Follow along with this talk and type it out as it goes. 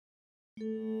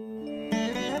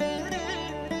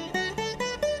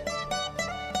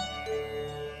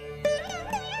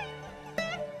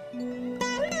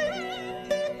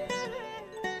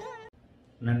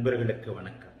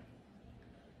வணக்கம்.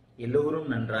 எல்லோரும்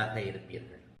நன்றாக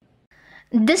இருப்பீர்கள்.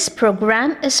 This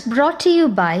program is brought to you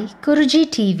by GURUJI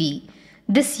TV.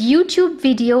 This YouTube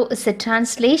video is a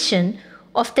translation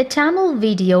of the Tamil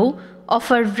video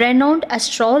of a renowned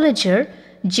astrologer,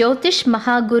 Jyotish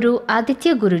Maha Guru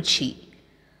ADITYAguruji.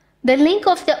 The link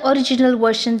of the original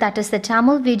version, that is the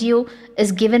Tamil video,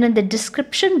 is given in the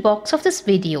description box of this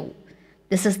video.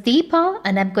 This is Deepa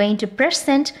and I'm going to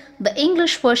present the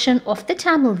English version of the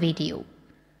Tamil video.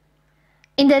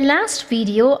 In the last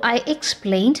video, I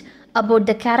explained about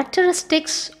the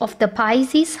characteristics of the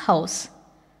Pisces house.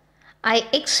 I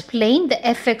explained the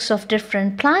effects of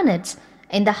different planets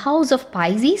in the house of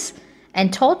Pisces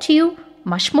and taught you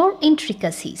much more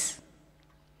intricacies.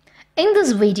 In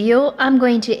this video, I'm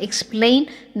going to explain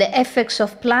the effects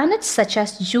of planets such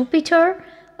as Jupiter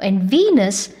and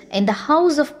Venus in the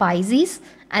house of Pisces,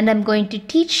 and I'm going to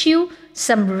teach you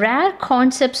some rare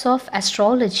concepts of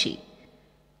astrology.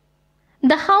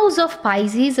 The house of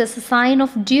Pisces is a sign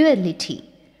of duality.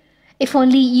 If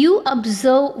only you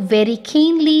observe very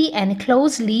keenly and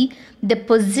closely the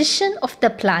position of the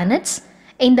planets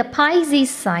in the Pisces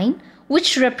sign,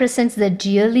 which represents the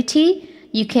duality,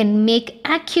 you can make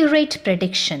accurate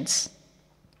predictions.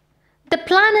 The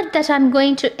planet that I'm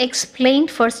going to explain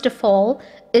first of all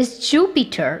is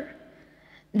Jupiter.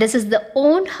 This is the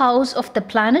own house of the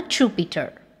planet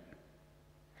Jupiter.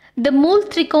 The Mool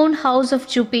Trikon house of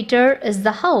Jupiter is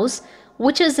the house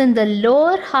which is in the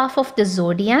lower half of the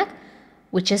zodiac,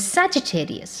 which is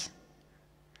Sagittarius.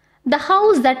 The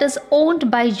house that is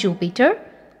owned by Jupiter,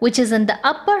 which is in the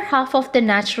upper half of the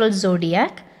natural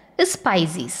zodiac, is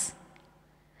Pisces.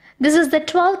 This is the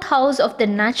 12th house of the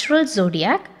natural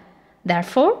zodiac.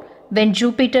 Therefore, when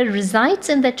Jupiter resides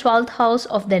in the 12th house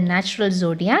of the natural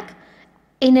zodiac,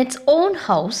 in its own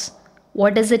house,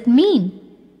 what does it mean?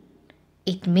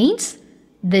 It means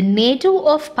the native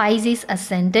of Pisces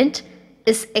ascendant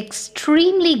is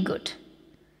extremely good.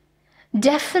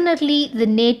 Definitely the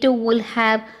native will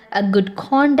have a good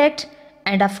conduct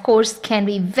and of course can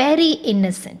be very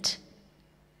innocent.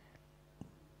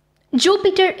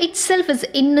 Jupiter itself is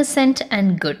innocent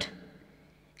and good.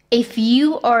 If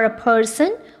you are a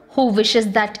person who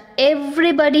wishes that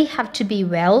everybody have to be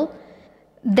well,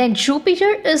 then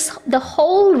Jupiter is the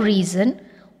whole reason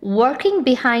working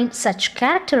behind such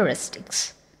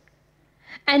characteristics.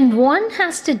 And one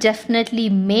has to definitely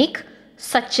make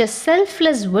such a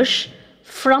selfless wish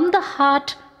from the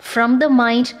heart, from the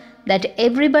mind, that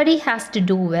everybody has to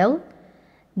do well,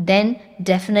 then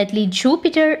definitely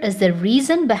Jupiter is the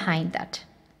reason behind that.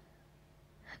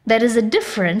 There is a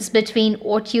difference between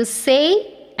what you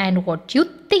say and what you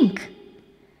think.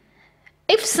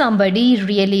 If somebody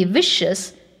really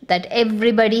wishes that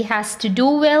everybody has to do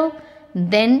well,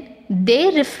 then they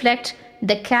reflect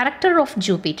the character of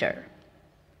Jupiter.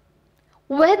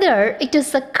 Whether it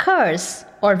is a curse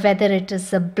or whether it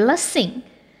is a blessing,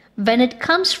 when it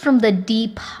comes from the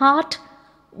deep heart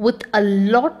with a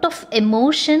lot of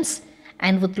emotions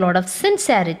and with a lot of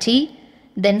sincerity,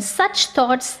 then such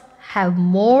thoughts have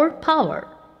more power.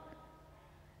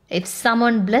 If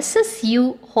someone blesses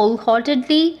you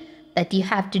wholeheartedly that you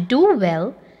have to do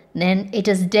well, then it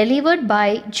is delivered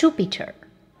by Jupiter.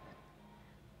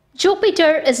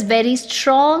 Jupiter is very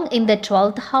strong in the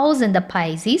 12th house in the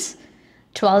Pisces,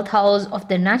 12th house of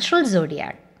the natural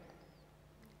zodiac.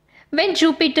 When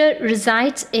Jupiter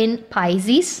resides in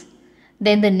Pisces,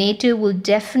 then the native will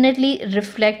definitely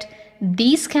reflect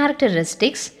these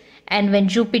characteristics, and when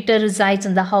Jupiter resides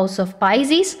in the house of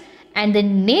Pisces and the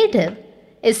native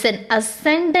is an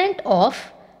ascendant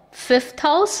of 5th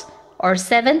house or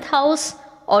 7th house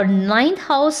or 9th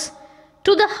house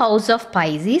to the house of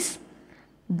Pisces,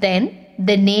 then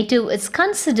the native is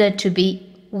considered to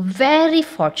be very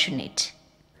fortunate.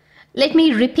 Let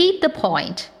me repeat the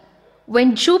point.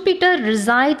 When Jupiter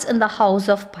resides in the house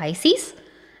of Pisces,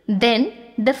 then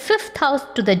the 5th house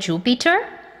to the Jupiter,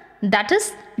 that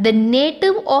is the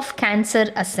native of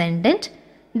Cancer ascendant,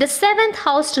 the 7th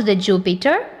house to the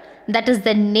Jupiter, that is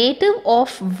the native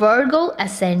of Virgo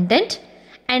ascendant,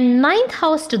 and 9th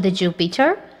house to the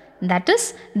Jupiter, that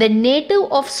is the native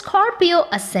of Scorpio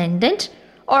ascendant,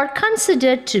 are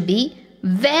considered to be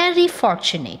very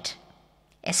fortunate.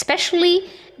 Especially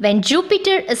when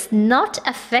Jupiter is not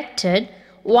affected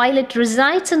while it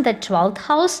resides in the 12th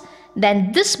house,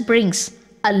 then this brings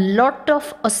a lot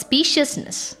of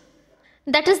auspiciousness.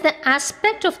 That is, the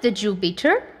aspect of the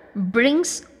Jupiter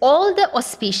brings all the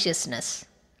auspiciousness.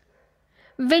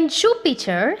 When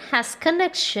Jupiter has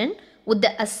connection with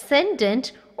the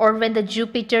ascendant, or when the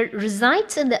Jupiter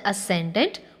resides in the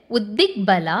ascendant with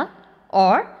Digbala,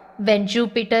 or when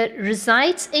Jupiter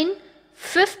resides in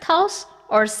 5th house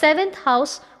or 7th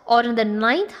house or in the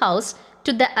 9th house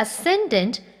to the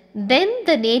ascendant, then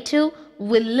the native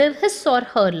will live his or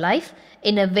her life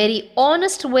in a very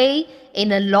honest way,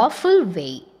 in a lawful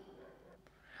way.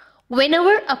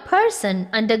 Whenever a person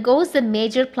undergoes the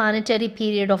major planetary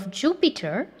period of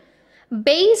Jupiter,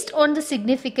 based on the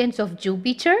significance of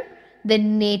Jupiter, the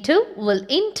native will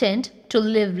intend to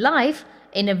live life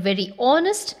in a very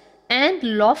honest and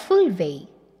lawful way.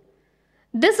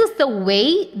 This is the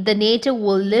way the native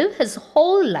will live his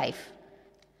whole life.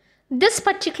 This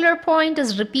particular point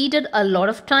is repeated a lot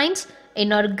of times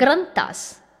in our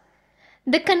Granthas.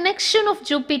 The connection of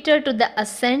Jupiter to the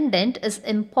ascendant is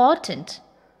important.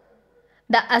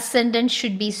 The ascendant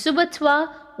should be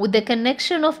Subhatva with the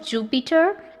connection of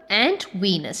Jupiter and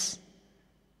Venus.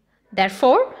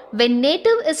 Therefore, when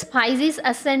native is Pisces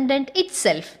ascendant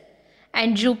itself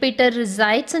and Jupiter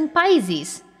resides in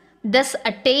Pisces, thus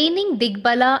attaining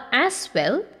Digbala as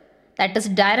well, that is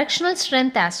directional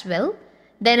strength as well,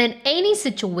 then in any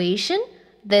situation,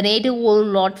 the native will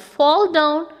not fall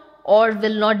down or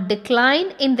will not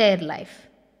decline in their life.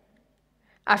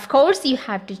 Of course, you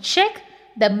have to check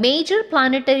the major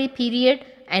planetary period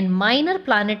and minor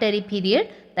planetary period,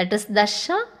 that is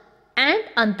Dasha and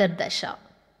Antardasha.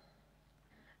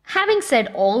 Having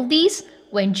said all these,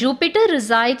 when Jupiter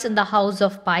resides in the house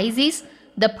of Pisces,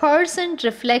 the person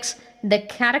reflects the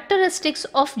characteristics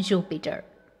of Jupiter.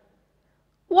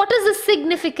 What is the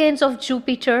significance of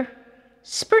Jupiter?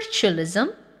 Spiritualism,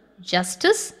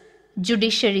 justice,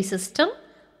 judiciary system,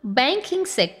 banking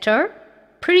sector,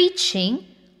 preaching,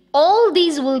 all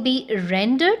these will be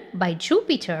rendered by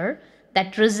Jupiter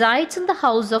that resides in the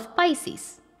house of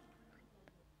Pisces.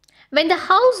 When the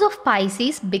house of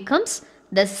Pisces becomes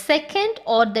the 2nd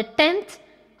or the 10th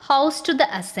house to the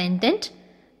ascendant,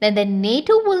 then the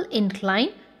native will incline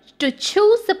to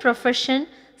choose the profession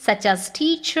such as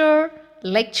teacher,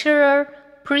 lecturer,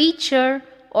 preacher,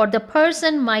 or the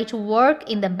person might work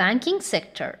in the banking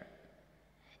sector.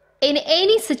 In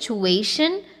any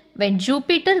situation, when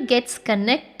Jupiter gets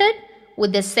connected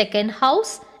with the 2nd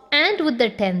house and with the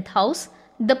 10th house,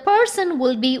 the person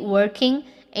will be working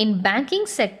in banking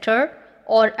sector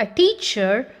or a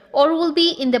teacher, or will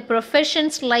be in the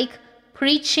professions like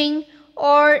preaching,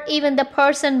 or even the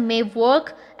person may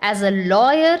work as a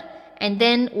lawyer and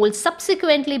then will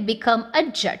subsequently become a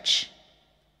judge.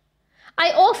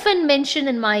 I often mention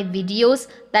in my videos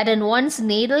that in one's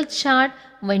natal chart,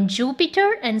 when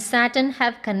Jupiter and Saturn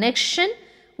have connection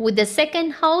with the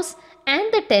 2nd house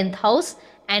and the 10th house,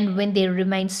 and when they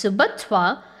remain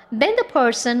Subhatva, then the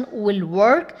person will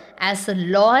work as a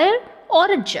lawyer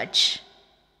or a judge.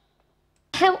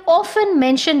 I have often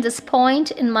mentioned this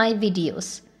point in my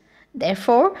videos.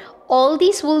 Therefore, all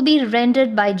these will be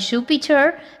rendered by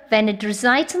Jupiter when it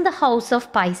resides in the house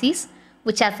of Pisces,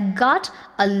 which has got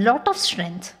a lot of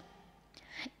strength.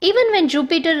 Even when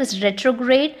Jupiter is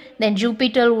retrograde, then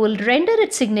Jupiter will render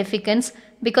its significance,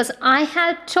 because I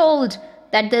have told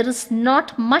that there is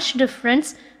not much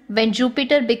difference when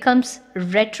Jupiter becomes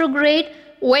retrograde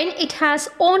when it has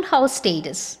own house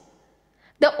status.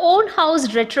 The own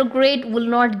house retrograde will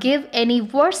not give any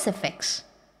worse effects.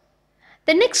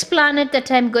 The next planet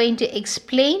that I am going to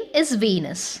explain is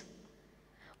Venus.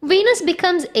 Venus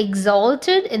becomes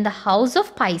exalted in the house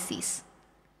of Pisces.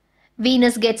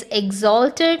 Venus gets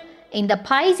exalted in the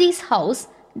Pisces house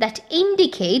that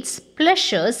indicates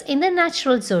pleasures in the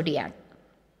natural zodiac.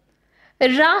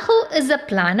 Rahu is a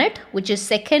planet which is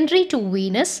secondary to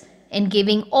Venus in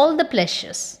giving all the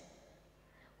pleasures.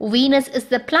 Venus is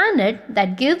the planet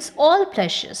that gives all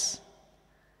pleasures.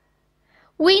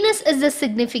 Venus is the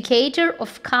significator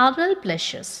of carnal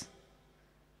pleasures.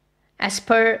 As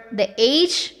per the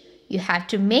age, you have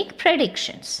to make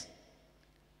predictions.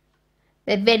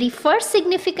 The very first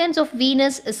significance of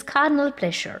Venus is carnal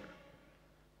pleasure.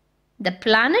 The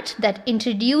planet that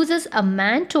introduces a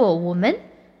man to a woman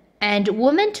and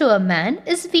woman to a man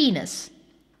is Venus.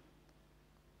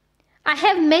 I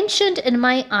have mentioned in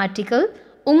my article,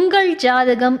 Ungal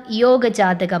Jadagam Yoga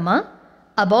Jadagama,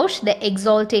 about the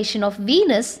exaltation of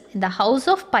Venus in the house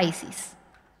of Pisces.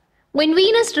 When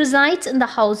Venus resides in the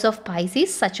house of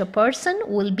Pisces, such a person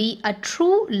will be a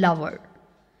true lover.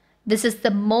 This is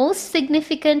the most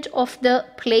significant of the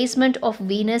placement of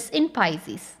Venus in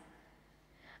Pisces.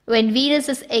 When Venus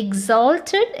is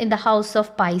exalted in the house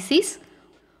of Pisces,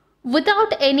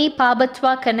 without any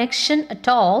Pabatwa connection at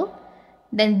all,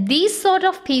 then these sort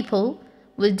of people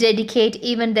will dedicate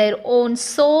even their own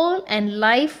soul and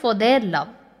life for their love.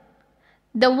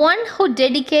 The one who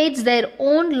dedicates their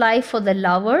own life for the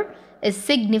lover is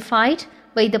signified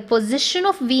by the position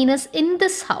of Venus in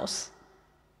this house.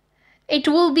 It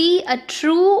will be a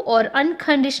true or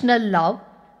unconditional love,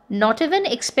 not even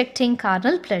expecting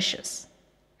carnal pleasures.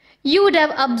 You would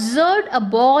have observed a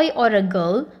boy or a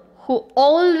girl who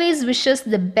always wishes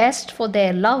the best for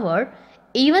their lover,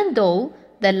 even though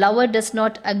the lover does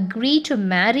not agree to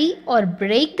marry or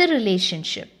break the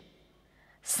relationship.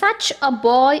 Such a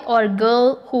boy or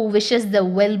girl who wishes the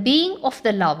well-being of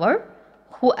the lover,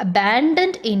 who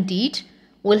abandoned indeed,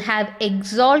 will have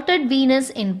exalted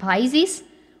Venus in Pisces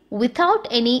without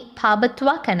any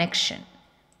Pabatwa connection.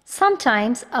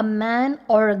 Sometimes a man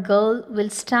or a girl will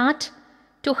start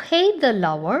to hate the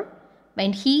lover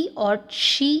when he or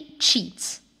she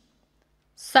cheats.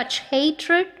 Such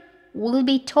hatred will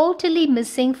be totally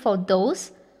missing for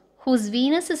those whose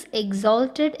Venus is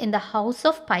exalted in the house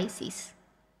of Pisces.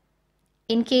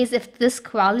 In case if this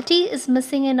quality is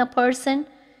missing in a person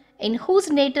in whose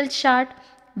natal chart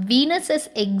Venus is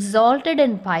exalted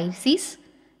in Pisces,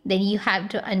 then you have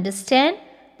to understand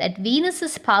that Venus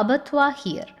is Pabatwa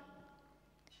here.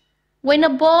 When a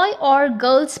boy or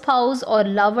girl spouse or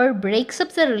lover breaks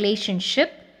up the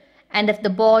relationship, and if the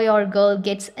boy or girl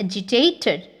gets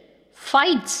agitated,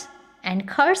 fights and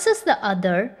curses the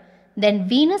other, then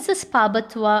Venus is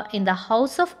Pabatwa in the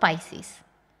house of Pisces.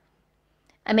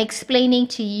 I'm explaining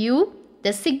to you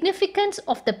the significance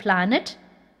of the planet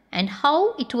and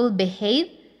how it will behave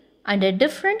under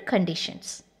different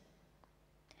conditions.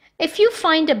 If you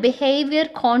find a behavior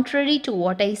contrary to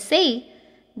what I say,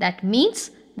 that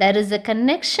means there is a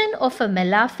connection of a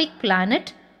malefic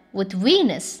planet with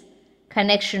Venus,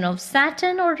 connection of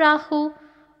Saturn or Rahu,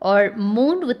 or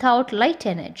moon without light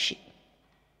energy.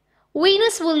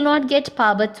 Venus will not get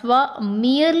Pabatwa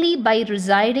merely by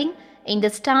residing in the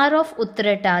star of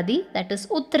Uttaratadi, that is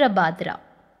Uttarabhadra.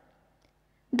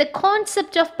 The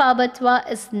concept of Pabatwa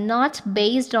is not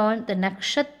based on the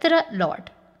nakshatra lord.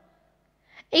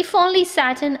 If only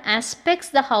Saturn aspects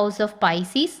the house of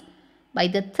Pisces by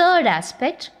the third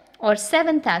aspect or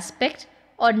seventh aspect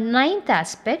or ninth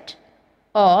aspect,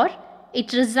 or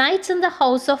it resides in the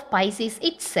house of Pisces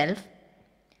itself,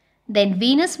 then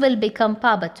Venus will become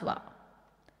Pabatwa.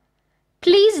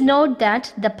 Please note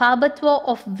that the Pabatwa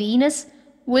of Venus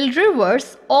will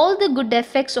reverse all the good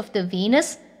effects of the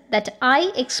Venus that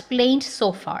I explained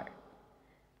so far.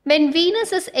 When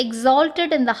Venus is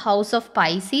exalted in the house of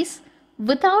Pisces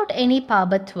without any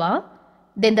Pabatwa,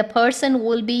 then the person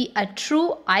will be a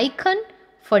true icon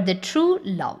for the true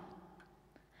love.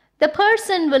 The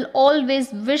person will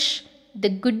always wish the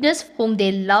goodness whom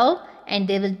they love, and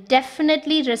they will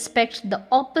definitely respect the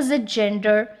opposite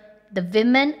gender, the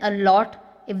women, a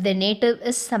lot if the native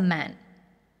is a man.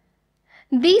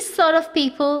 These sort of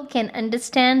people can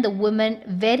understand the women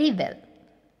very well.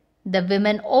 The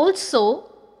women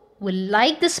also will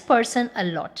like this person a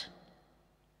lot.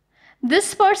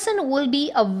 This person will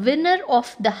be a winner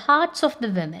of the hearts of the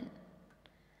women.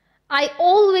 I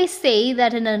always say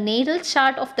that in a natal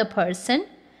chart of the person,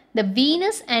 the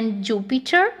Venus and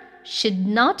Jupiter should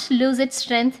not lose its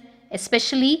strength,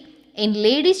 especially in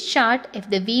ladies' chart. If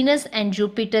the Venus and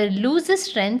Jupiter loses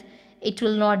strength, it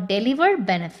will not deliver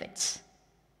benefits.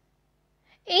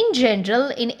 In general,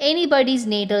 in anybody's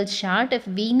natal chart, if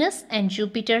Venus and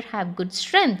Jupiter have good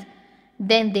strength,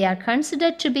 then they are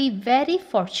considered to be very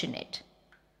fortunate.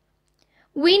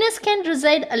 Venus can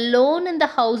reside alone in the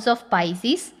house of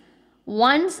Pisces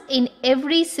once in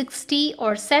every 60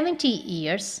 or 70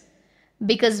 years,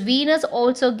 because Venus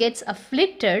also gets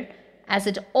afflicted as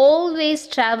it always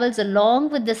travels along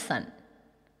with the Sun.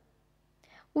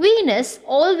 Venus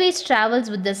always travels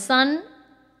with the Sun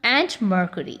and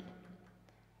Mercury.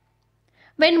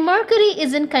 When Mercury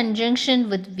is in conjunction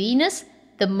with Venus,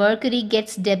 the Mercury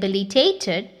gets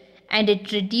debilitated and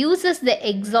it reduces the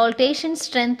exaltation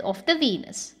strength of the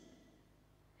Venus.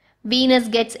 Venus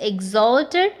gets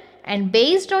exalted, and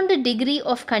based on the degree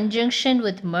of conjunction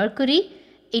with Mercury,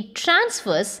 it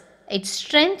transfers its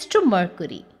strength to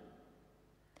Mercury.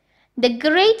 The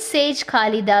great sage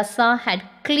Kalidasa had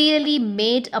clearly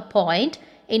made a point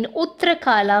in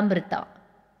Uttarakalamrita.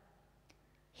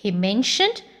 He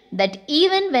mentioned that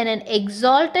even when an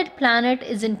exalted planet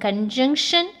is in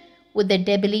conjunction with the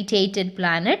debilitated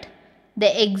planet,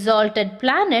 the exalted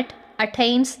planet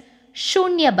attains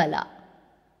Shunya Bala.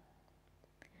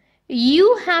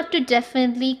 You have to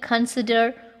definitely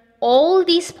consider all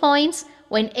these points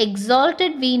when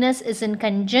exalted Venus is in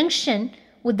conjunction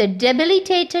with the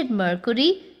debilitated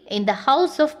Mercury in the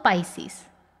house of Pisces.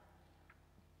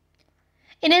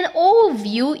 In an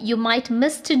overview, you might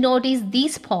miss to notice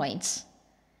these points.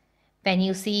 When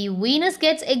you see Venus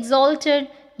gets exalted,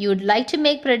 you would like to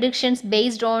make predictions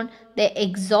based on their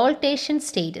exaltation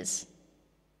status.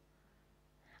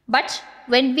 But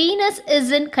when Venus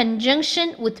is in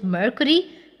conjunction with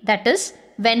Mercury, that is,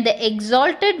 when the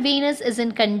exalted Venus is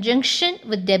in conjunction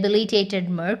with debilitated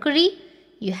Mercury,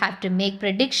 you have to make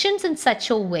predictions in such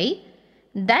a way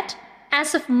that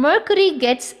as if Mercury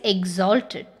gets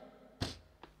exalted.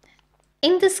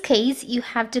 In this case, you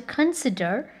have to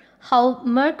consider how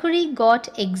Mercury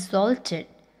got exalted.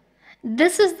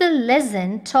 This is the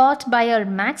lesson taught by our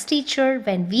maths teacher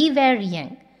when we were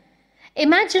young.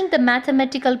 Imagine the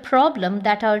mathematical problem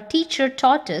that our teacher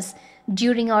taught us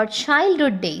during our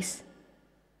childhood days.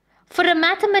 For a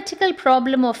mathematical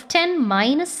problem of 10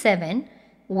 minus 7,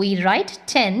 we write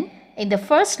 10 in the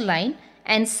first line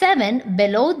and 7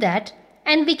 below that,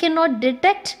 and we cannot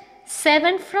detect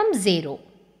 7 from 0.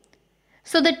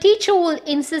 So the teacher will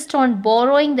insist on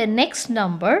borrowing the next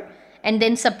number and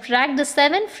then subtract the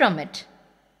 7 from it.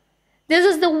 This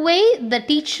is the way the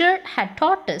teacher had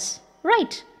taught us,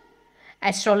 right?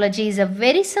 Astrology is a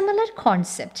very similar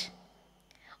concept.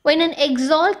 When an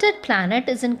exalted planet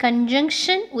is in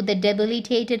conjunction with a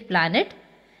debilitated planet,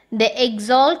 the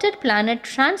exalted planet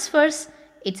transfers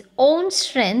its own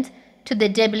strength to the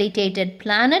debilitated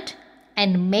planet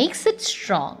and makes it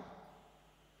strong.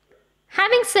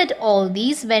 Having said all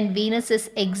these, when Venus is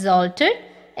exalted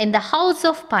in the house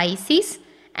of Pisces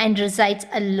and resides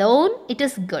alone, it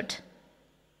is good.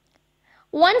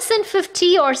 Once in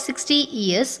 50 or 60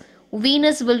 years,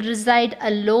 Venus will reside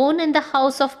alone in the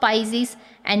house of Pisces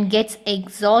and gets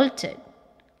exalted.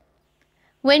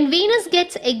 When Venus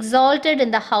gets exalted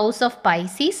in the house of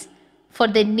Pisces, for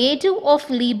the native of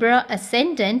Libra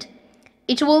ascendant,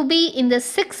 it will be in the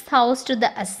 6th house to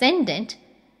the ascendant,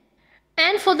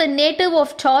 and for the native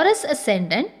of Taurus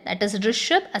ascendant, that is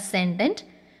Rishabh ascendant,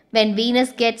 when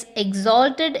Venus gets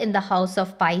exalted in the house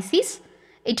of Pisces,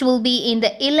 it will be in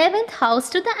the 11th house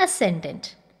to the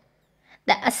ascendant.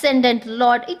 The ascendant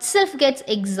Lord itself gets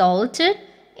exalted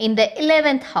in the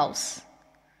 11th house.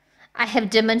 I have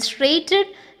demonstrated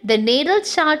the natal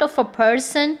chart of a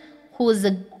person who is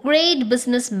a great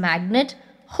business magnate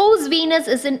whose Venus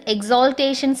is in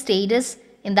exaltation status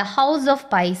in the house of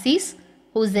Pisces,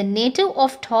 who is a native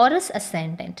of Taurus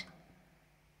ascendant.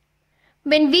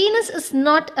 When Venus is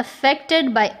not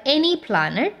affected by any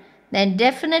planet, then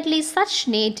definitely such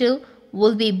native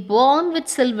will be born with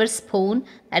silver spoon.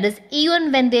 That is,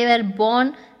 even when they were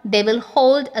born, they will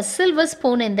hold a silver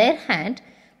spoon in their hand,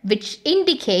 which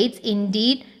indicates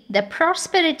indeed the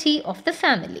prosperity of the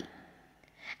family.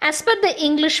 As per the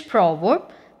English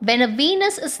proverb, when a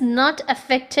Venus is not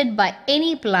affected by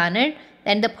any planet,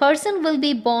 then the person will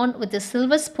be born with a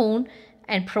silver spoon,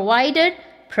 and provided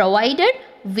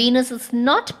Venus is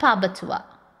not Pabatwa.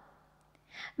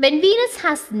 When Venus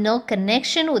has no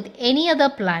connection with any other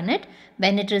planet,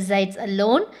 when it resides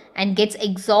alone and gets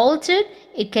exalted,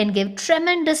 it can give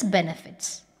tremendous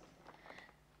benefits.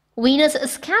 Venus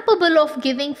is capable of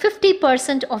giving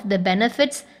 50% of the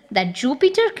benefits that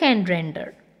Jupiter can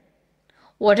render.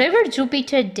 Whatever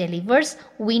Jupiter delivers,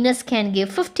 Venus can give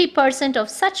 50% of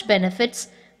such benefits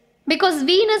because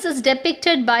Venus is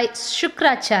depicted by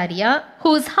Shukracharya,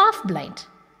 who is half blind.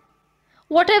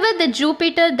 Whatever the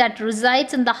Jupiter that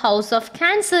resides in the house of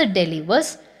Cancer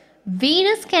delivers,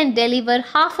 Venus can deliver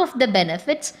half of the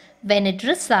benefits when it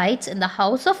resides in the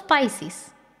house of Pisces.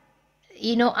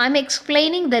 I'm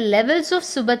explaining the levels of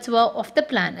Subhatva of the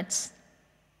planets.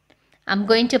 I'm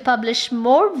going to publish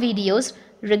more videos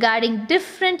regarding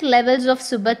different levels of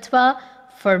Subhatva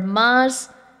for Mars,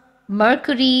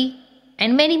 Mercury,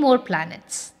 and many more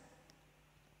planets.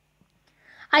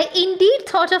 I indeed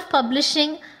thought of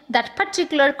publishing that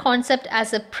particular concept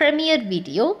as a premiere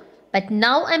video, but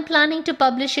now I'm planning to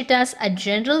publish it as a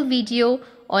general video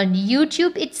on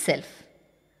YouTube itself.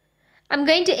 I'm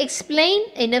going to explain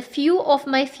in a few of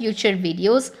my future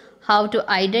videos how to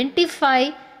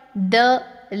identify the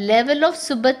level of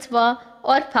Subhatva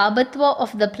or Pabatva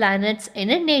of the planets in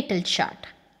a natal chart.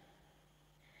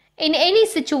 In any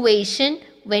situation,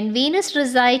 when Venus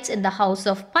resides in the house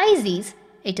of Pisces,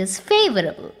 it is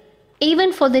favorable.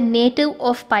 Even for the native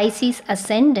of Pisces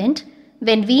ascendant,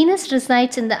 when Venus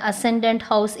resides in the ascendant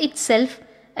house itself,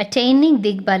 attaining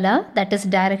Digbala, that is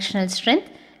directional strength,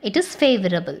 it is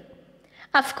favorable.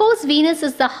 Of course, Venus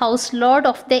is the house lord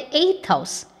of the 8th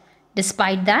house.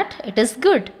 Despite that, it is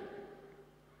good.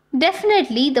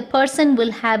 Definitely, the person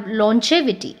will have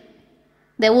longevity.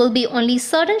 There will be only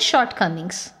certain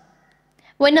shortcomings.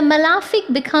 When a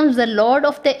malefic becomes the lord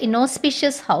of the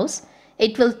inauspicious house,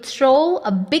 it will throw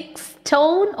a big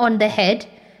stone on the head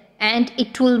and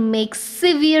it will make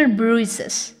severe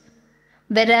bruises.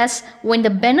 Whereas when the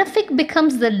benefic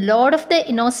becomes the lord of the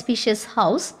inauspicious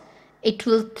house, it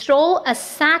will throw a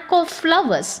sack of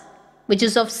flowers which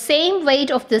is of same weight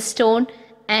of the stone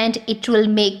and it will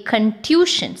make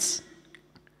contusions.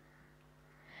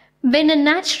 When a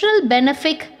natural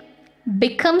benefic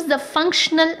becomes the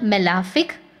functional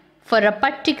malefic for a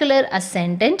particular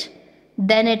ascendant,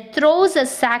 then it throws a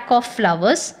sack of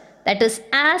flowers that is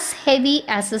as heavy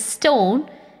as a stone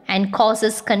and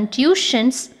causes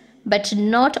contusions but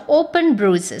not open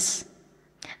bruises.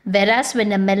 Whereas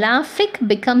when a malefic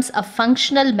becomes a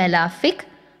functional malefic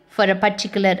for a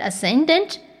particular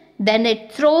ascendant, then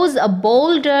it throws a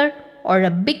boulder or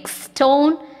a big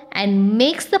stone and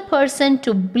makes the person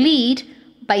to bleed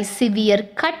by severe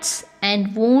cuts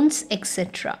and wounds,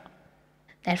 etc.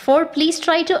 Therefore, please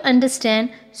try to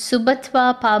understand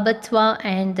Subhatva, Pabhatva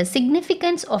and the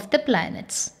significance of the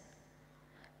planets.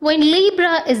 When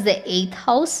Libra is the 8th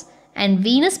house and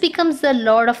Venus becomes the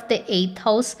lord of the 8th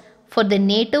house for the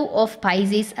native of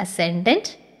Pisces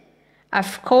ascendant,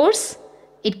 of course,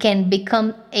 it can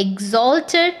become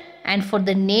exalted, and for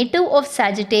the native of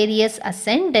Sagittarius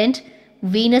ascendant,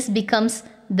 Venus becomes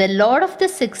the lord of the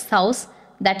 6th house,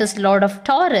 that is lord of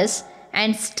Taurus,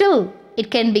 and still it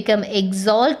can become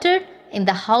exalted in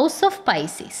the house of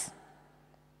Pisces.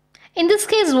 In this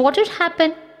case, what would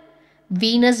happen?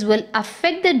 Venus will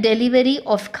affect the delivery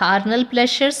of carnal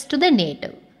pleasures to the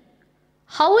native.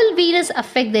 How will Venus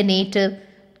affect the native?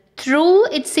 Through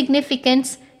its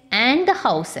significance and the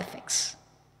house effects.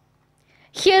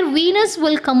 Here Venus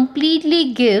will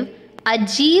completely give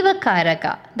Ajiva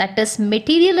Karaka, that is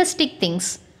materialistic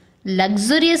things,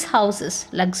 luxurious houses,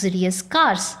 luxurious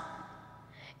cars.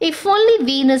 If only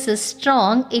Venus is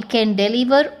strong, it can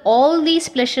deliver all these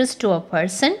pleasures to a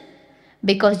person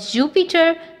because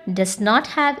Jupiter does not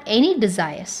have any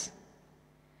desires.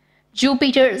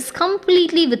 Jupiter is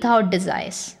completely without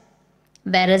desires,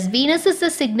 whereas Venus is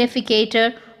the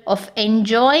significator of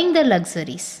enjoying the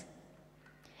luxuries.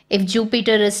 If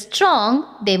Jupiter is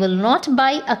strong, they will not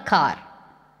buy a car.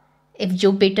 If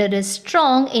Jupiter is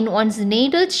strong in one's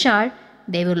natal chart,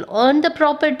 they will earn the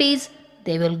properties,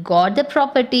 they will guard the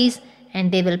properties,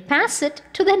 and they will pass it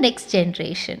to the next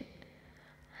generation.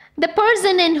 The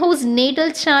person in whose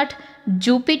natal chart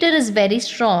Jupiter is very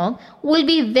strong will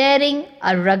be wearing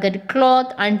a rugged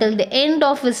cloth until the end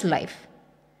of his life.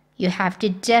 You have to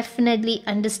definitely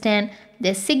understand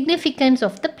the significance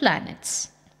of the planets.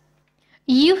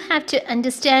 You have to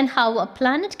understand how a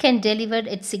planet can deliver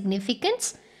its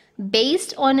significance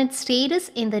based on its status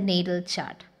in the natal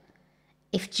chart.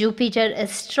 If Jupiter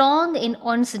is strong in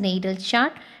one's natal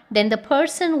chart, then the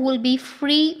person will be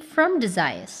free from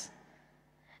desires.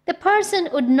 The person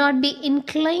would not be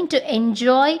inclined to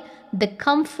enjoy the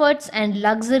comforts and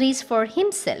luxuries for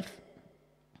himself.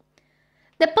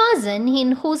 The person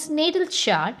in whose natal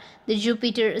chart the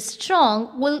Jupiter is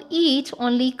strong will eat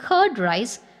only curd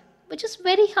rice, which is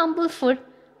very humble food,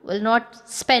 will not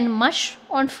spend much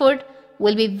on food,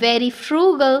 will be very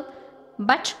frugal,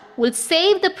 but will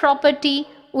save the property,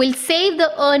 will save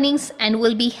the earnings and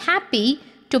will be happy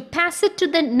to pass it to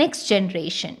the next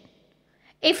generation.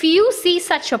 If you see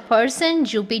such a person,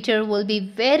 Jupiter will be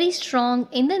very strong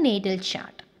in the natal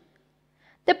chart.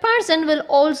 The person will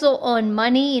also earn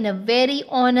money in a very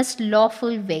honest,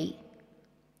 lawful way.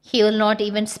 He will not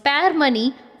even spare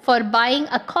money for buying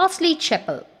a costly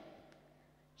chapel.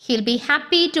 He'll be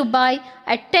happy to buy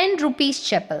a 10 rupees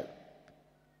chapel.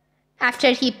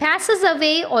 After he passes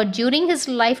away or during his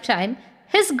lifetime,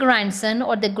 his grandson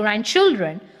or the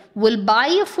grandchildren will buy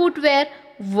a footwear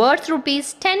worth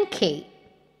rupees 10k.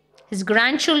 His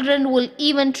grandchildren will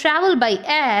even travel by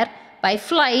air, by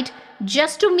flight,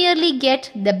 just to merely get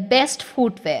the best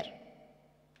footwear.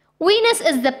 Venus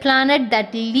is the planet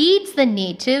that leads the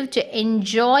native to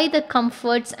enjoy the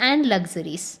comforts and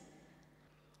luxuries.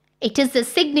 It is the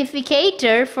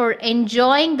significator for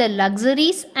enjoying the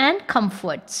luxuries and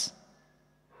comforts.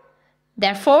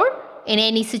 Therefore, in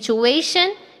any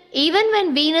situation, even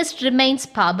when Venus remains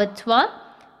Pabhatva,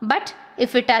 but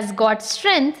if it has got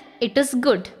strength, it is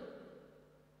good.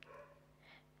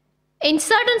 In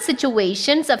certain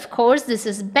situations, of course, this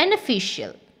is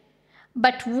beneficial.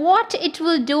 But what it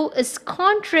will do is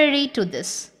contrary to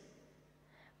this.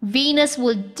 Venus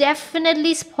will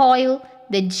definitely spoil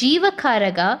the Jiva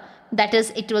Karaga, that is,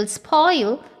 it will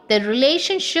spoil the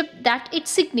relationship that it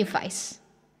signifies.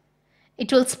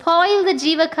 It will spoil the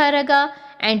Jiva Karaga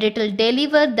and it will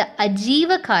deliver the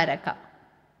Ajiva Karaka.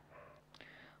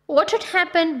 What would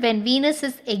happen when Venus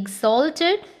is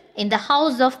exalted in the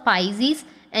house of Pisces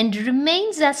and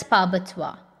remains as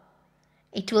Pabatwa.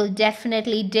 It will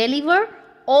definitely deliver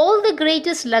all the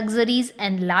greatest luxuries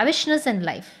and lavishness in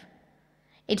life.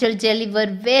 It will deliver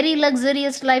very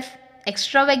luxurious life,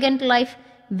 extravagant life,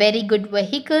 very good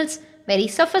vehicles, very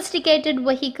sophisticated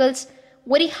vehicles,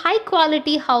 very high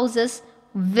quality houses,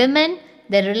 women,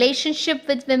 the relationship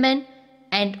with women,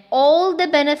 and all the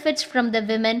benefits from the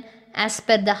women as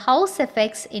per the house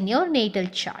effects in your natal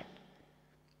chart.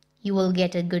 You will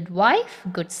get a good wife,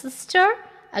 good sister,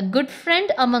 a good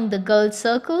friend among the girl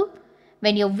circle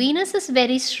when your Venus is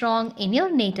very strong in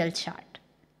your natal chart.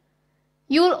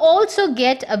 You will also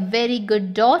get a very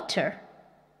good daughter.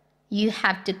 You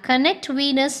have to connect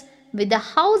Venus with the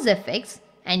house effects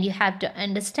and you have to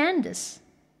understand this.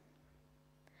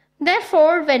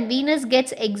 Therefore, when Venus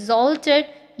gets exalted,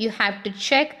 you have to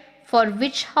check for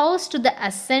which house to the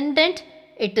ascendant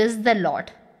it is the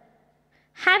Lord.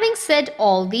 Having said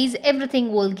all these,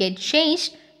 everything will get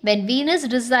changed when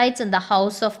Venus resides in the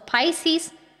house of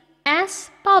Pisces as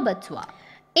Pabatwa.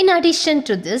 In addition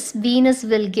to this, Venus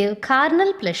will give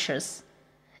carnal pleasures.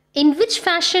 In which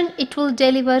fashion it will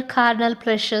deliver carnal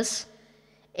pleasures?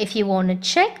 If you want to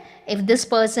check if this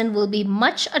person will be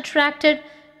much attracted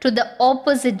to the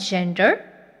opposite gender,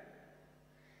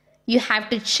 you have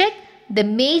to check the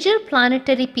major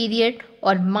planetary period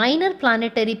or minor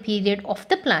planetary period of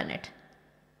the planet.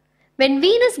 When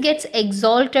Venus gets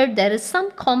exalted, there is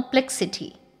some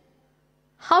complexity.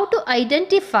 How to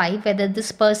identify whether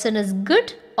this person is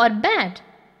good or bad?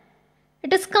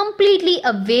 It is completely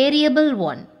a variable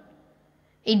one.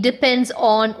 It depends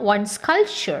on one's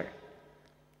culture.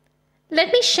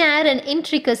 Let me share an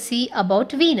intricacy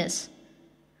about Venus.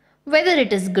 Whether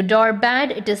it is good or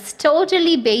bad, it is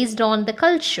totally based on the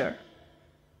culture.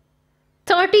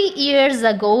 30 years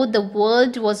ago, the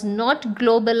world was not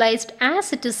globalized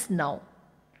as it is now.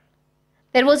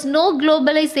 There was no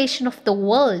globalization of the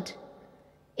world.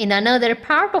 In another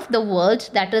part of the world,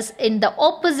 that is in the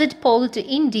opposite pole to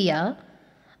India,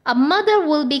 a mother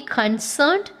will be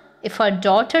concerned if her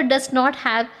daughter does not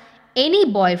have any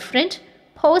boyfriend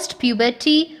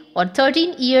post-puberty or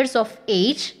 13 years of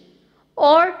age,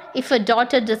 or if a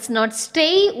daughter does not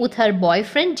stay with her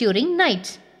boyfriend during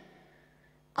night.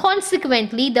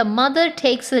 Consequently, the mother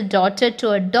takes her daughter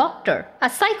to a doctor, a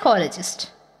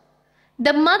psychologist.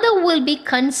 The mother will be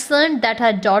concerned that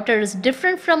her daughter is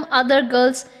different from other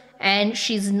girls and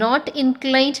she is not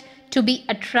inclined to be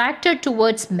attracted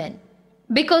towards men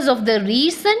because of the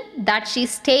reason that she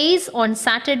stays on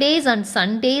Saturdays and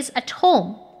Sundays at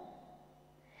home.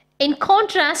 In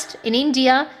contrast, in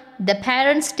India, the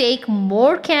parents take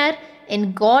more care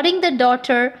in guarding the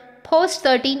daughter post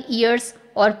 13 years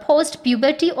or post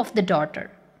puberty of the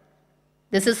daughter.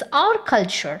 This is our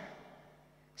culture.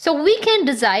 So we can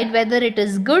decide whether it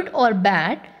is good or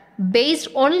bad based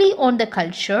only on the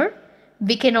culture.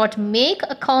 We cannot make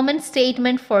a common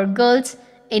statement for girls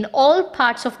in all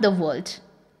parts of the world.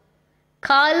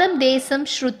 Kalam Desam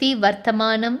Shruti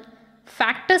Vartamanam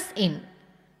factors in.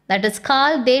 That is,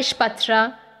 Kal Desh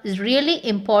Patra is really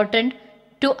important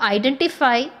to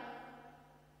identify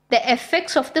the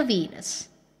effects of the Venus.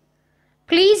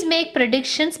 Please make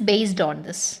predictions based on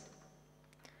this.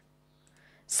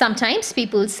 Sometimes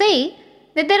people say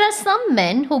that there are some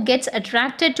men who gets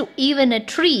attracted to even a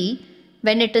tree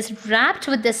when it is wrapped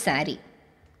with the sari.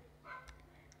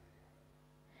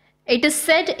 It is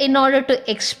said in order to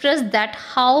express that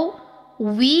how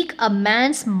weak a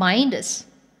man's mind is,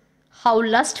 how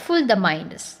lustful the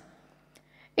mind is.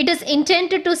 It is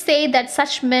intended to say that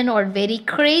such men are very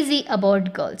crazy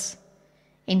about girls.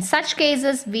 In such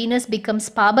cases, Venus becomes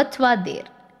Pabatwa there.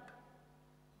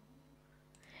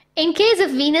 In case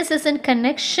if Venus is in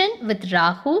connection with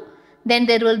Rahu, then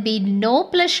there will be no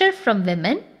pleasure from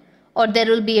women, or there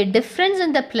will be a difference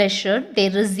in the pleasure they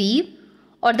receive,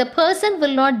 or the person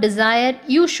will not desire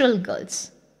usual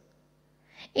girls.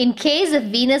 In case if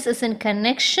Venus is in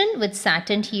connection with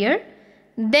Saturn here,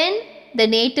 then the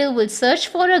native will search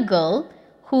for a girl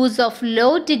who is of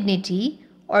low dignity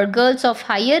or girls of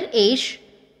higher age,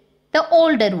 the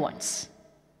older ones.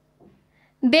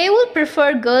 They will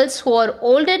prefer girls who are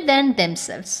older than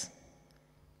themselves.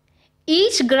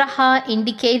 Each graha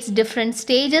indicates different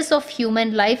stages of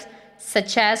human life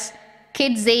such as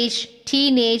kids age,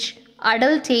 teenage,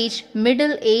 adult age,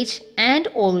 middle age and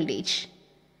old age.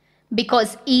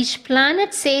 Because each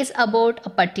planet says about a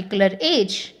particular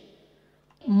age.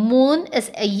 Moon is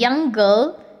a young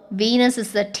girl, Venus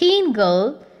is a teen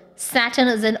girl, Saturn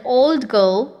is an old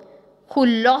girl who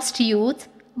lost youth,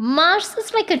 Mars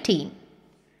is like a teen.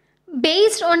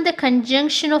 Based on the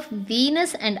conjunction of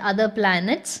Venus and other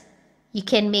planets, you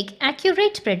can make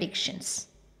accurate predictions.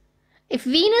 If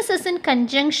Venus is in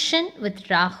conjunction with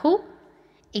Rahu,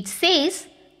 it says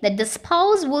that the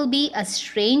spouse will be a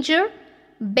stranger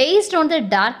based on the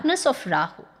darkness of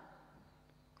Rahu.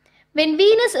 When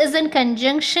Venus is in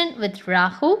conjunction with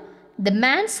Rahu, the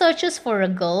man searches for a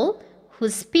girl who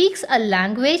speaks a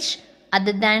language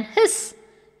other than his,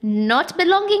 not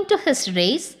belonging to his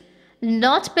race,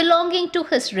 not belonging to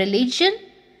his religion,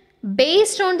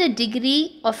 based on the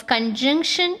degree of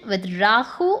conjunction with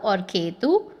Rahu or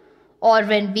Ketu, or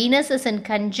when Venus is in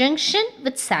conjunction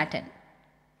with Saturn.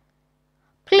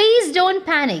 Please don't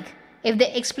panic if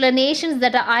the explanations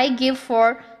that I give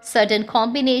for certain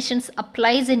combinations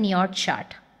applies in your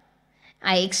chart.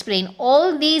 I explain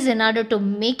all these in order to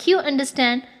make you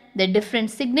understand the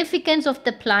different significance of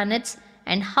the planets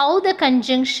and how the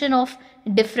conjunction of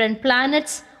different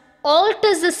planets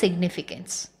alters the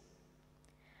significance.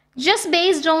 Just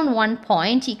based on one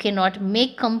point, you cannot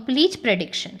make complete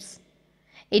predictions.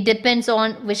 It depends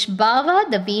on which bhava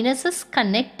the Venus is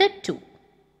connected to.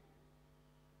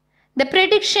 The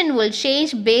prediction will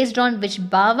change based on which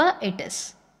bhava it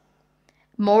is.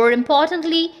 More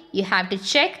importantly, you have to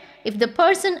check if the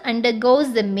person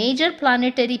undergoes the major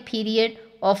planetary period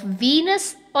of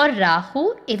Venus or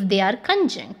Rahu if they are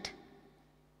conjunct.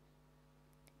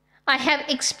 I have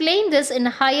explained this in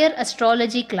higher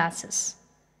astrology classes.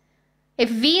 If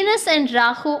Venus and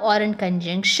Rahu are in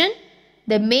conjunction,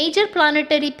 the major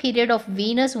planetary period of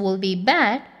Venus will be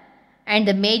bad and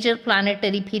the major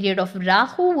planetary period of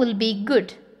Rahu will be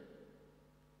good.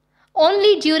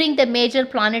 Only during the major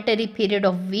planetary period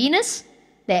of Venus,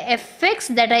 the effects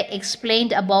that I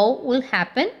explained above will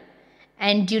happen,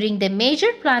 and during the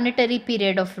major planetary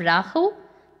period of Rahu,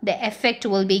 the effect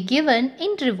will be given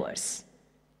in reverse.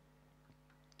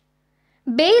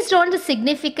 Based on the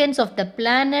significance of the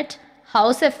planet,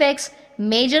 house effects,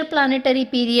 major planetary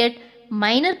period,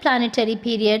 minor planetary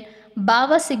period,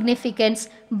 bhava significance,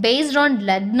 based on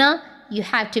lagna, you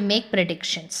have to make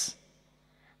predictions.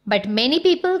 But many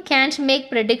people can't make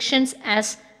predictions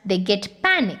as they get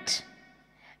panicked.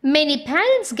 Many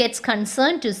parents get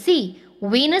concerned to see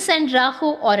Venus and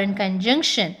Rahu are in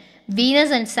conjunction,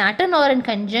 Venus and Saturn are in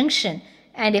conjunction,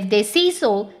 and if they see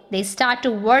so, they start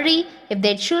to worry if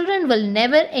their children will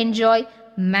never enjoy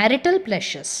marital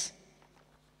pleasures.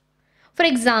 For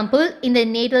example, in the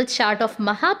natal chart of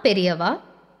Maha Periyava,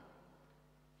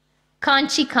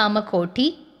 Kanchi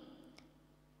Kamakoti,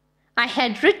 I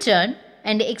had written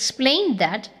and explained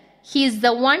that he is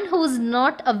the one who is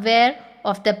not aware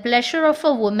of the pleasure of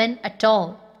a woman at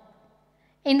all.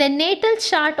 In the natal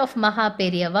chart of Maha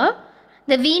Periyava,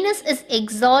 the Venus is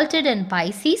exalted in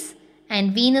Pisces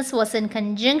and Venus was in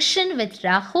conjunction with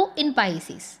Rahu in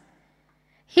Pisces.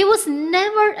 He was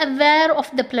never aware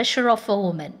of the pleasure of a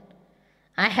woman.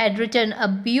 I had written a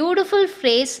beautiful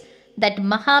phrase that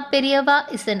Maha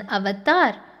Periyava is an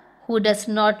avatar who does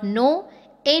not know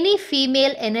any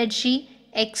female energy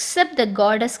except the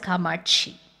goddess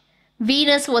Kamachi.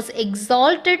 Venus was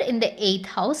exalted in the 8th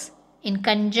house in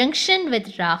conjunction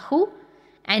with Rahu,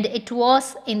 and it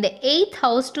was in the 8th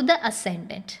house to the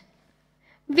ascendant.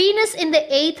 Venus in the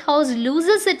 8th house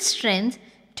loses its strength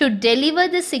to deliver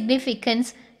the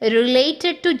significance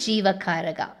related to Jiva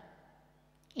Karaga.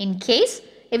 In case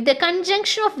if the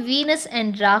conjunction of Venus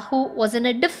and Rahu was in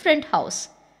a different house,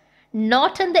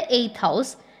 not in the 8th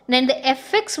house, then the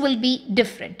effects will be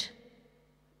different.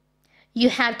 You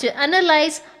have to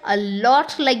analyze a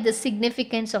lot like the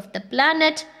significance of the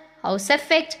planet, house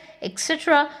effect,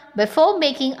 etc. before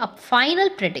making a final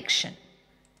prediction.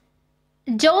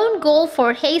 Don't go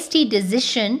for hasty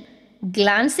decision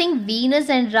glancing Venus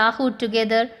and Rahu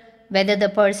together whether the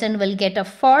person will get a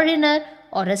foreigner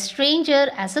or a stranger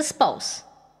as a spouse.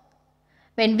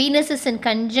 When Venus is in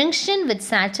conjunction with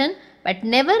Saturn but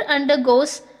never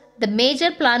undergoes the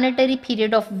major planetary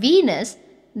period of Venus,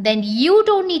 then you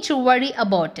don't need to worry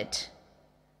about it.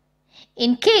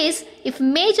 In case if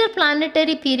major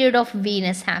planetary period of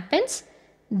Venus happens,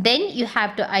 then you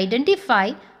have to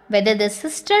identify whether the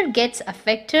sister gets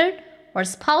affected or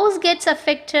spouse gets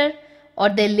affected or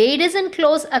the ladies in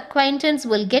close acquaintance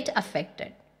will get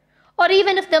affected, or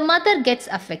even if the mother gets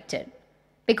affected,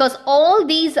 because all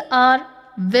these are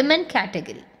women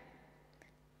category.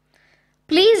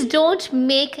 Please don't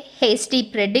make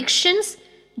hasty predictions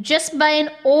just by an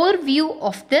overview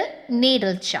of the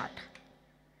natal chart.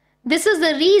 This is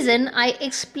the reason I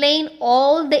explain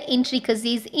all the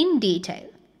intricacies in detail.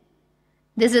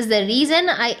 This is the reason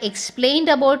I explained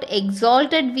about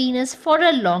exalted Venus for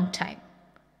a long time.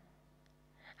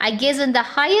 I guess in the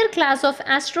higher class of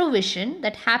astrovision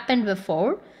that happened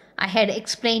before, I had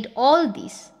explained all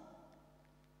these.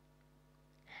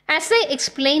 As I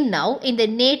explained now, in the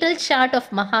natal chart of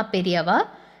Maha Periyava,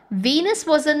 Venus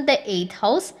was in the 8th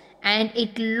house and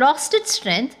it lost its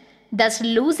strength, thus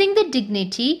losing the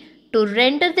dignity to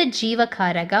render the Jiva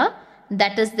Karaka,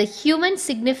 that is the human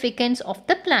significance of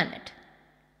the planet.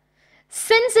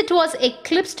 Since it was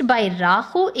eclipsed by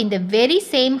Rahu in the very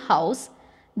same house,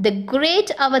 the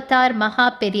great avatar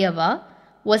Maha Periyava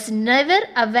was never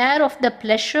aware of the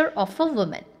pleasure of a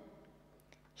woman.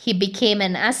 He became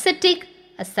an ascetic,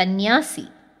 a sannyasi.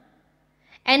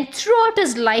 And throughout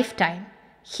his lifetime,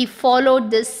 he followed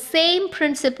the same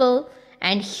principle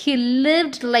and he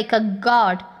lived like a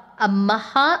god, a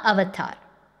Maha avatar.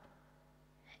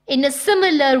 In a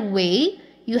similar way,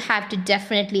 you have to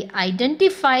definitely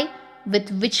identify with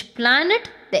which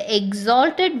planet the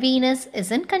exalted Venus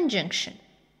is in conjunction.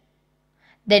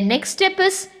 The next step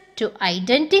is to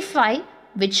identify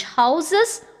which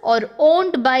houses are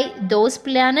owned by those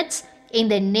planets in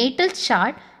the natal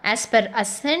chart as per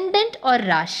ascendant or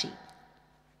Rashi.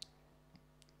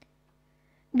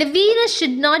 The Venus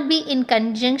should not be in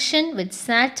conjunction with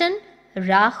Saturn,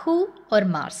 Rahu or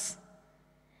Mars.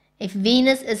 If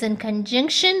Venus is in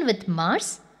conjunction with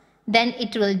Mars, then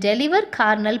it will deliver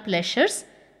carnal pleasures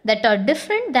that are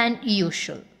different than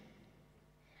usual.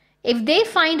 If they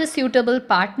find a suitable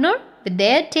partner with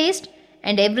their taste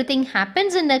and everything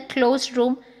happens in a closed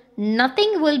room,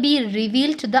 nothing will be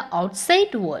revealed to the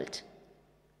outside world.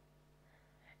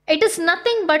 It is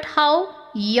nothing but how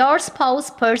your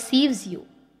spouse perceives you.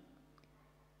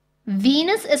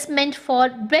 Venus is meant for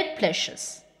blood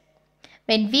pleasures.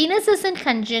 When Venus is in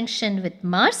conjunction with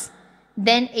Mars,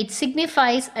 then it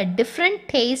signifies a different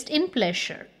taste in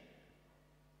pleasure.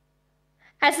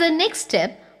 As the next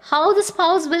step, how the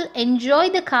spouse will enjoy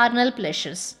the carnal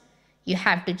pleasures, you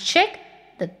have to check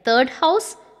the 3rd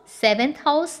house, 7th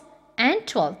house and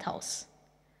 12th house.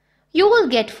 You will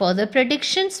get further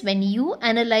predictions when you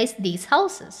analyze these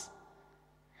houses.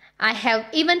 I have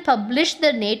even published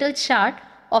the natal chart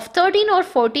of 13 or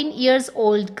 14 years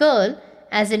old girl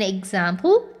as an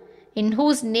example in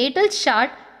whose natal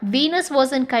chart Venus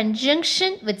was in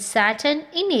conjunction with Saturn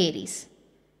in Aries.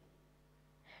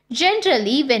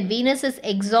 Generally, when Venus is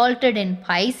exalted in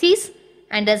Pisces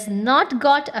and has not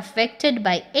got affected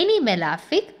by any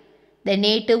malefic, the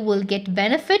native will get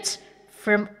benefits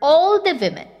from all the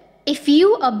women. If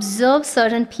you observe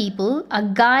certain people, a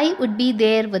guy would be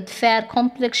there with fair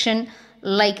complexion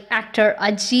like actor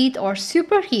Ajit or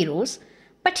superheroes,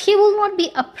 but he will not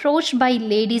be approached by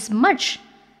ladies much.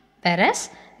 Whereas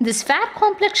this fair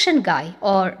complexion guy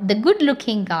or the good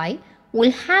looking guy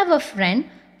will have a friend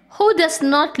who does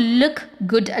not look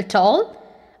good at all,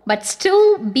 but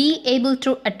still be able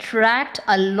to attract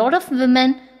a lot of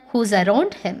women who's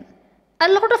around him. A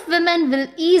lot of women will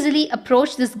easily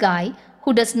approach this guy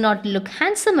who does not look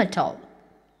handsome at all.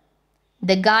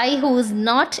 The guy who is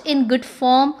not in good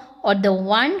form or the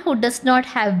one who does not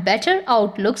have better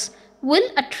outlooks will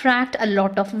attract a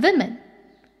lot of women.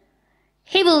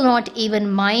 He will not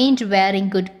even mind wearing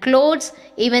good clothes.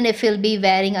 Even if he'll be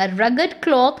wearing a rugged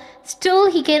cloth,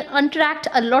 still he can attract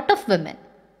a lot of women.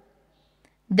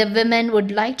 The women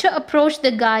would like to approach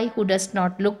the guy who does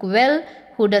not look well,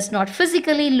 who does not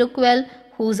physically look well,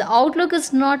 whose outlook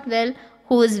is not well,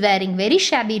 who is wearing very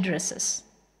shabby dresses.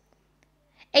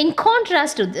 In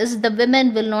contrast to this, the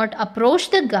women will not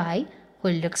approach the guy who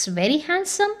looks very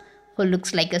handsome, who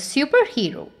looks like a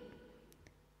superhero.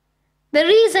 The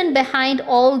reason behind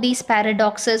all these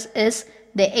paradoxes is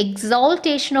the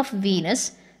exaltation of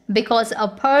Venus, because a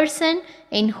person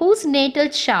in whose natal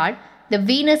chart the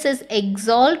Venus is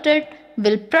exalted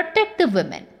will protect the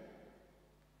women.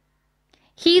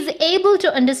 He is able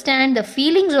to understand the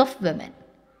feelings of women.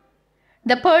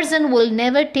 The person will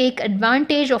never take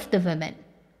advantage of the women.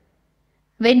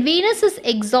 When Venus is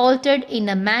exalted in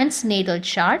a man's natal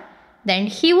chart, then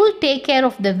he will take care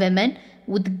of the women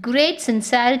with great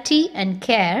sincerity and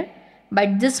care,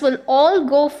 but this will all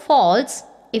go false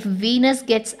if Venus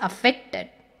gets affected.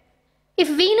 If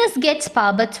Venus gets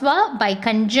Pabatwa by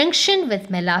conjunction with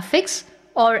malefics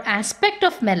or aspect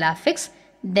of malefics,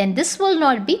 then this will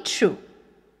not be true.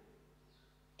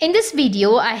 In this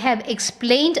video, I have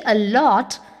explained a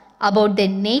lot about the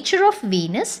nature of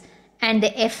Venus and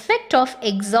the effect of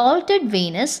exalted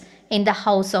Venus in the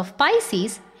house of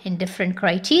Pisces in different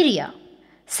criteria.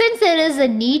 Since there is a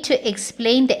need to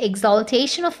explain the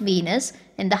exaltation of Venus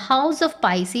in the house of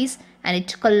Pisces, and it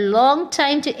took a long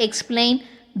time to explain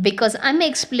because I'm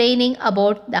explaining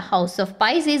about the house of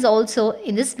Pisces also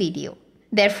in this video.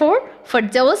 Therefore, for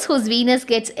those whose Venus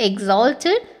gets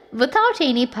exalted without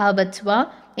any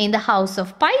Pabatwa in the house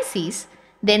of Pisces,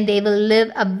 then they will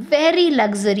live a very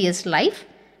luxurious life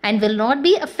and will not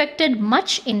be affected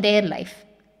much in their life.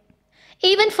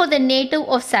 Even for the native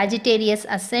of Sagittarius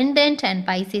ascendant and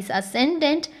Pisces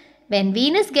ascendant, when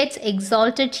Venus gets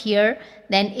exalted here,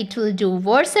 then it will do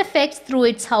worse effects through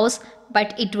its house,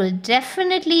 but it will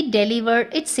definitely deliver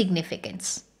its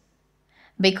significance.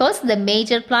 Because the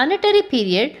major planetary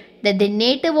period that the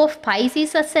native of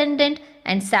Pisces ascendant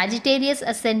and Sagittarius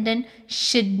ascendant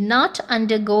should not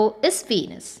undergo is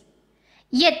Venus.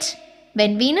 Yet,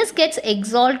 when Venus gets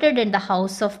exalted in the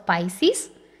house of Pisces,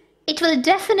 it will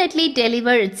definitely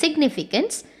deliver its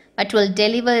significance, but will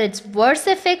deliver its worst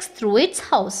effects through its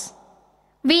house.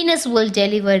 Venus will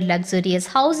deliver luxurious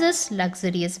houses,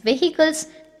 luxurious vehicles,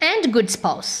 and good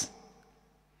spouse.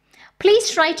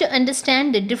 Please try to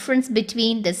understand the difference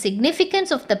between the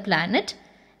significance of the planet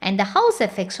and the house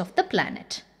effects of the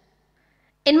planet.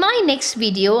 In my next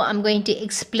video, I'm going to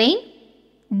explain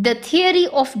the theory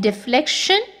of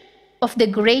deflection of the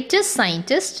greatest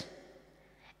scientist,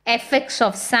 effects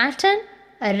of Saturn,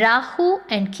 Rahu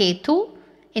and Ketu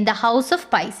in the house of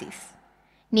Pisces.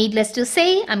 Needless to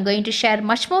say, I'm going to share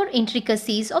much more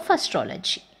intricacies of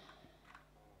astrology.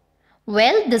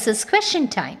 Well, this is question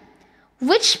time.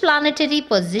 Which planetary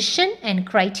position and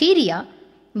criteria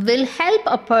will help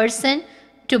a person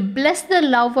to bless the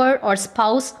lover or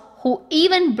spouse who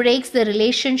even breaks the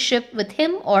relationship with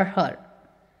him or her?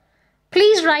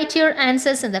 Please write your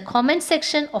answers in the comment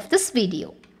section of this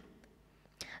video.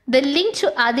 The link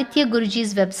to Aditya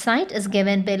Guruji's website is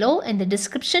given below in the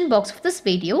description box of this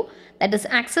video, that is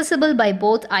accessible by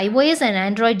both iOS and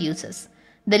Android users.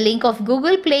 The link of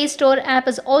Google Play Store app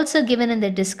is also given in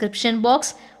the description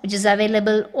box, which is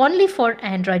available only for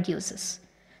Android users.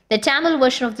 The Tamil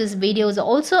version of this video is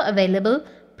also available.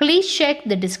 Please check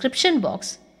the description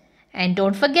box. And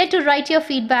don't forget to write your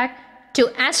feedback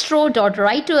to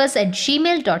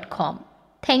astro.writetous@gmail.com.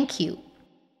 Thank you.